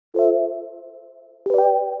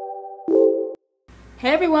Hey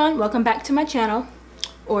everyone, welcome back to my channel,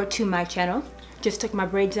 or to my channel. Just took my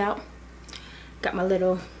braids out, got my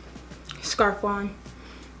little scarf on.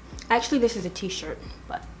 Actually this is a t-shirt,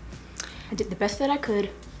 but I did the best that I could.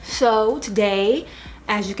 So today,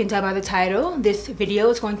 as you can tell by the title, this video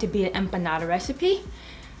is going to be an empanada recipe.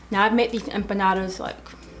 Now I've made these empanadas like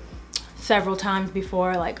several times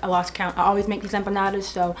before, like I lost count. I always make these empanadas,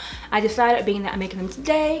 so I decided, being that I'm making them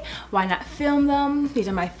today, why not film them? These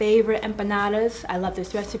are my favorite empanadas. I love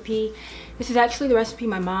this recipe. This is actually the recipe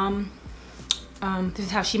my mom, this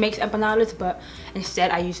is how she makes empanadas, but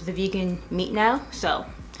instead I use the vegan meat now, so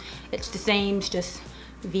it's the same, it's just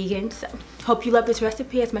vegan. So hope you love this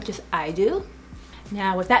recipe as much as I do.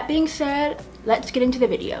 Now with that being said, let's get into the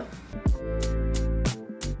video.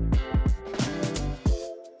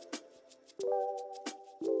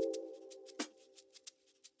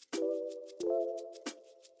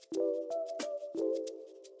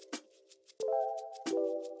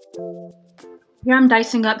 Here I'm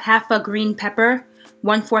dicing up half a green pepper,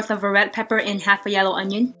 1/4 of a red pepper, and half a yellow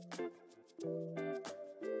onion.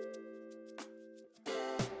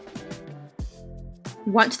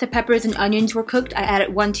 Once the peppers and onions were cooked, I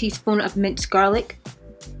added 1 teaspoon of minced garlic.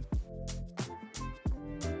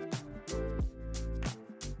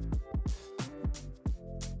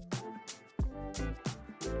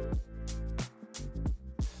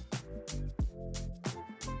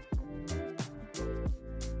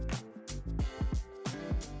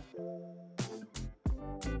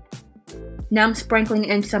 Now I'm sprinkling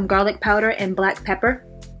in some garlic powder and black pepper.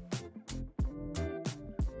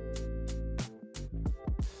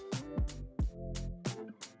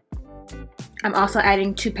 I'm also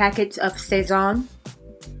adding 2 packets of Sazon.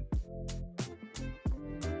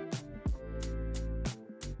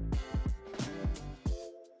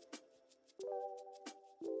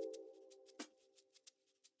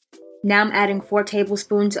 Now I'm adding 4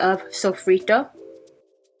 tablespoons of sofrito.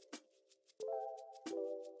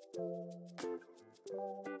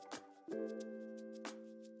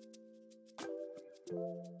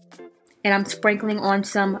 And I'm sprinkling on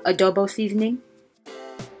some adobo seasoning.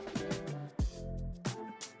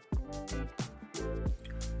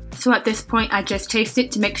 So at this point, I just taste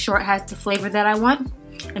it to make sure it has the flavor that I want,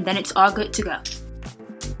 and then it's all good to go.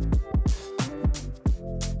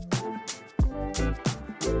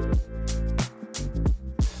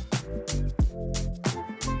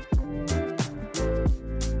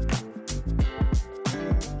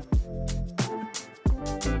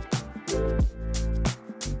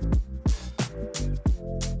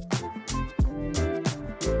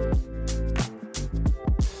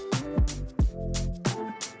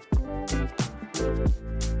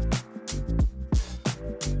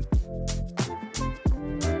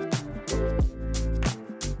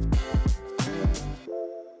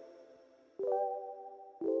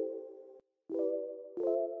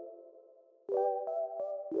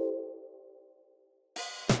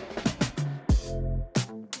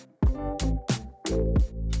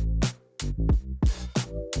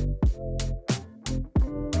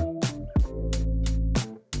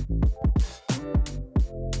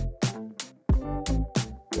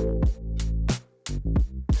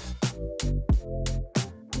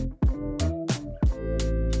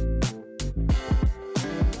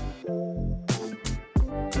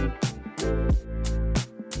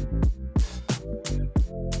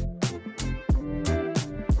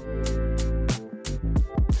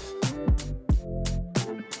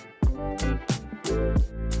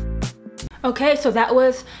 Okay, so that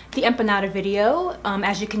was the empanada video.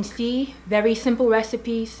 As you can see, very simple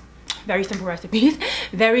recipes, very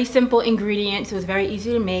simple ingredients. It was very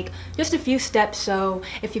easy to make, just a few steps. So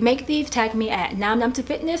if you make these, tag me at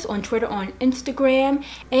NamNamToFitness on Twitter, on Instagram,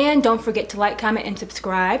 and don't forget to like, comment, and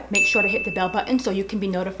subscribe. Make sure to hit the bell button so you can be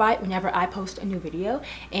notified whenever I post a new video,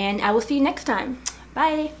 and I will see you next time.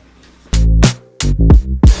 Bye.